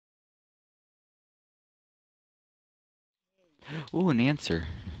Ooh, an answer.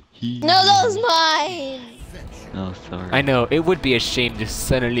 No, that was mine. Oh, sorry. I know, it would be a shame if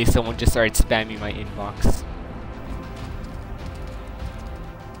suddenly someone just started spamming my inbox.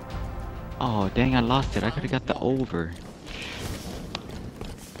 Oh, dang, I lost it. I could have got the over.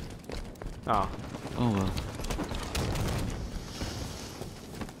 Oh, Oh, well.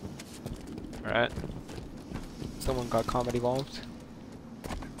 alright. Someone got combat evolved.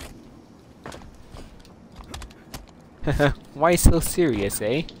 Why so serious,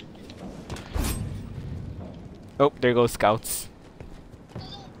 eh? Oh, there goes scouts.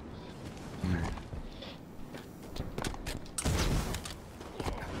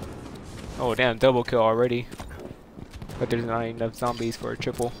 Oh damn, double kill already. But there's not enough zombies for a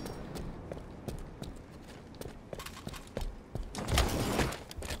triple.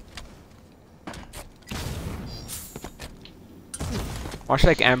 Watch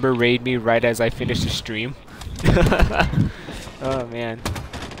like Amber raid me right as I finish the stream. Oh man.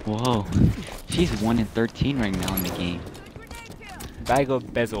 Whoa. She's 1 in 13 right now in the game. Bag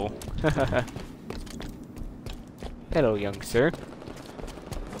of bezel. Hello, young sir.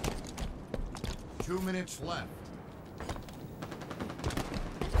 2 minutes left.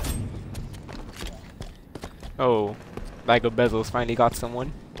 Oh, bag of bezels finally got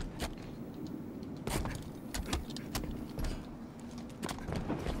someone.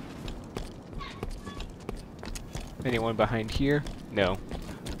 Anyone behind here? No.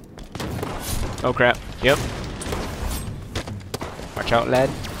 Oh crap. Yep. Watch out, lad.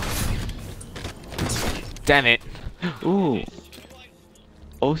 Damn it. Ooh.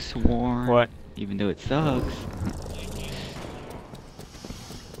 Oh, sworn. What? Even though it sucks.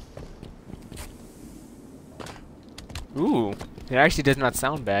 Ooh. It actually does not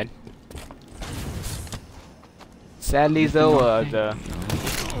sound bad. Sadly though,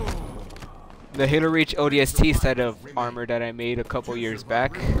 the Halo Reach ODST set of armor that I made a couple years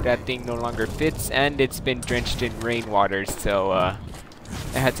back, that thing no longer fits, and it's been drenched in rainwater, so I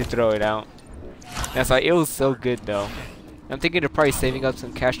had to throw it out. That's why it was so good though. I'm thinking of probably saving up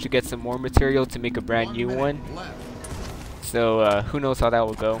some cash to get some more material to make a brand new one. So who knows how that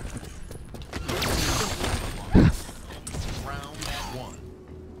will go. Round 1.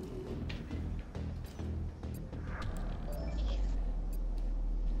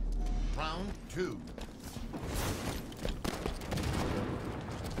 Round 2.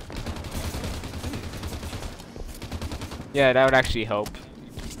 Yeah, that would actually help.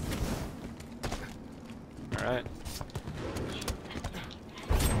 Alright.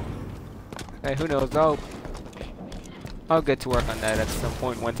 Hey, who knows? I'll get to work on that at some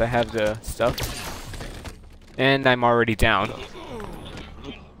point once I have the stuff. And I'm already down.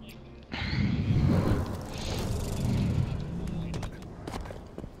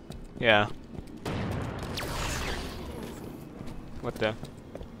 Yeah. What the?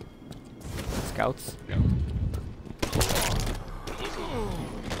 Scouts? No.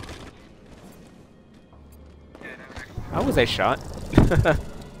 How was I shot?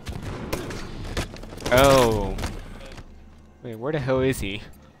 Oh. Wait, where the hell is he?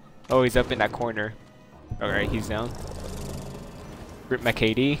 Oh, he's up in that corner. Alright, he's down. Rip my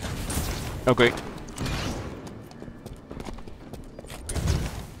KD. Oh, great.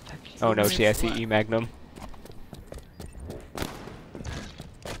 Oh no, she has the E Magnum.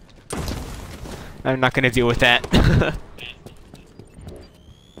 I'm not gonna deal with that.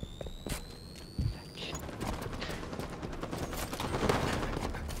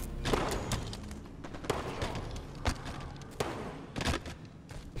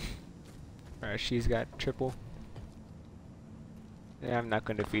 Alright, she's got triple. Yeah, I'm not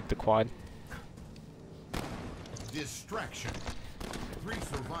gonna defeat the quad. Distraction. 3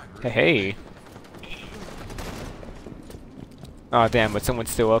 survivors. Hey, hey. Oh damn, but someone's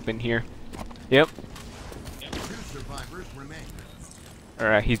still up in here. Yep. 2 survivors remain.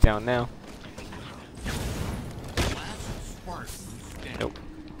 Alright, he's down now. Last Spartan standing. Nope.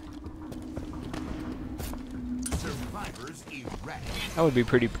 Survivors erect. That would be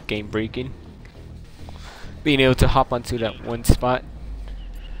pretty game breaking. Being able to hop onto that one spot.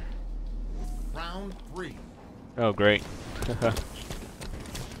 Round 3. Oh great.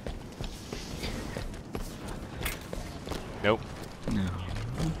 Nope. No.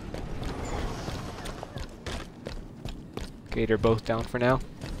 Okay, they're both down for now.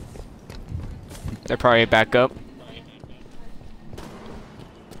 They're probably back up.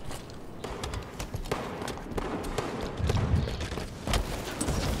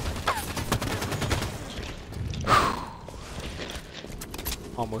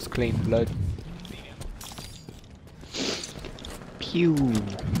 Almost claimed blood. Pew.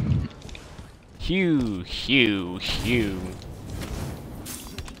 Hew, hew, hew.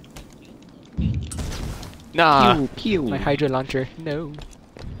 Nah. Pew pew. My Hydra launcher. No.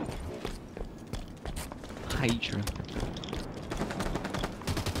 Hydra.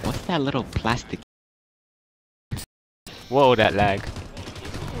 What's that little plastic? Whoa, that lag.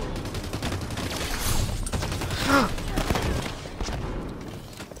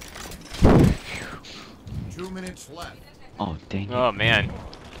 2 minutes left. Oh dang it. Oh man.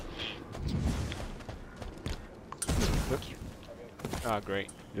 Oh great.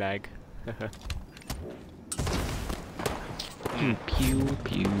 Lag. Pew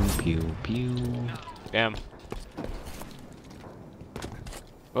pew pew pew. Damn.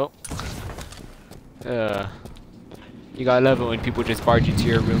 Well. You gotta love it when people just barge into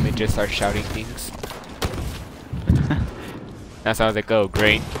your room and just start shouting things. That sounds like, oh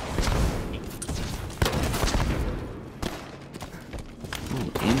great.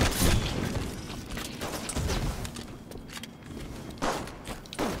 Ooh, instant.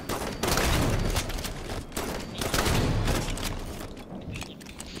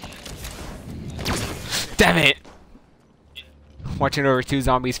 Damn it! Watching over 2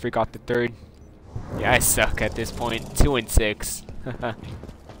 zombies, forgot the 3rd. Yeah, I suck at this point. 2 and 6.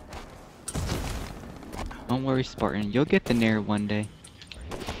 Don't worry, Spartan. You'll get the Nair one day.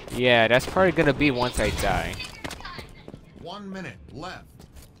 Yeah, that's probably gonna be once I die. 1 minute left.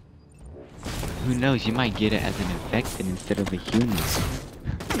 Who knows? You might get it as an infected instead of a human.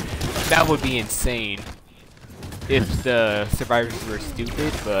 That would be insane. If the survivors were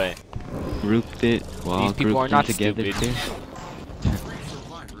stupid, but Grouped it. Well, these people are not together stupid. too. 3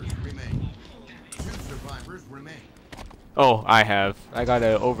 survivors remain. 2 survivors remain. Oh, I have. I got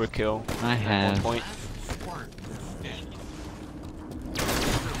a overkill I at have. one point. Spartan dead.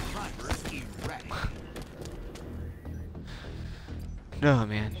 Survivors erect. Oh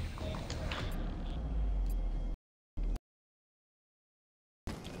man.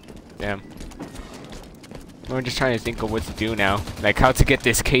 Damn. I'm just trying to think of what to do now. Like how to get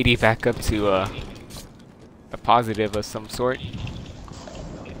this KD back up to a positive of some sort.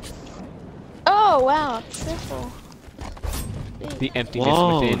 Oh wow, triple. The emptiness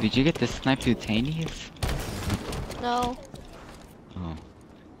Whoa! within. Did you get the Snipetutaneous? No, Oh.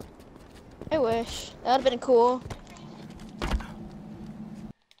 I wish. That would've been cool.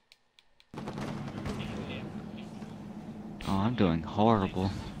 Oh, I'm doing horrible.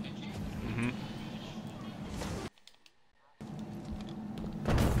 Mhm.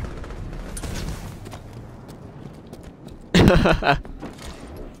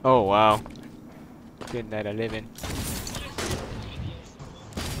 Oh wow. Good night of living.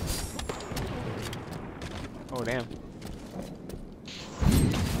 Oh damn.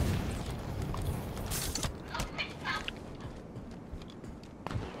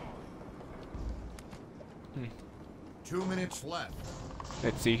 Hmm. 2 minutes left.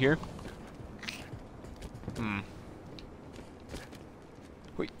 Let's see here.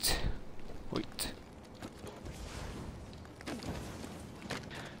 Wait. Wait.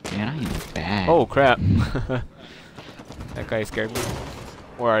 Man, I am bad. Oh crap. That guy scared me.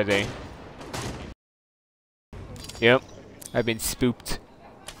 Where are they? Yep. I've been spooked.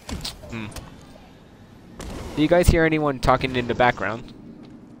 Do you guys hear anyone talking in the background?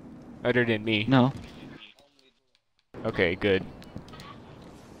 Other than me? No. Okay, good.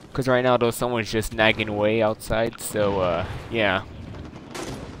 Because right now, though, someone's just nagging away outside, so, yeah.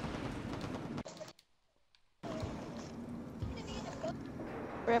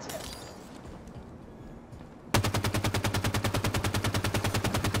 Rip.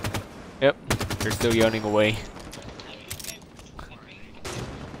 Yep, they're still yelling away.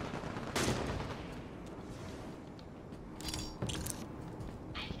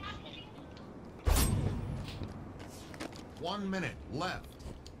 One minute left.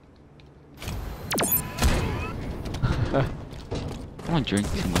 I don't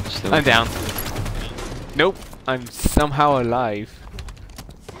drink too much, so. I'm down. Nope, I'm somehow alive.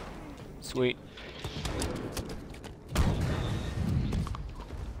 Sweet.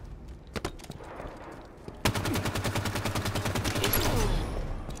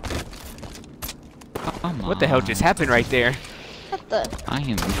 Come What the hell on. just happened right there? What the? I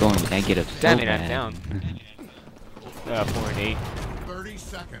am going negative so Damn it, bad. I'm down. 4 and 8. 30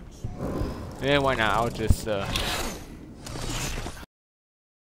 seconds. Yeah, why not? I'll just,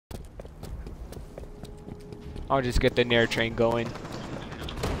 I'll just get the Nair train going.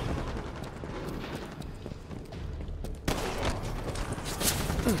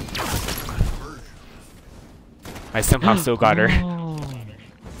 I somehow still got her. Oh,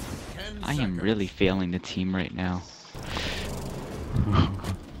 10 I am seconds. really failing the team right now.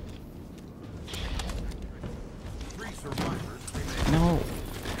 3 survivors remain. No.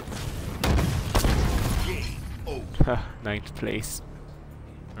 Game Ninth place.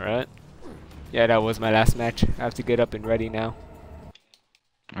 Alright. Yeah, that was my last match. I have to get up and ready now.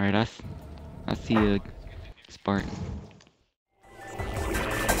 Alright, I'll see you, Spartan.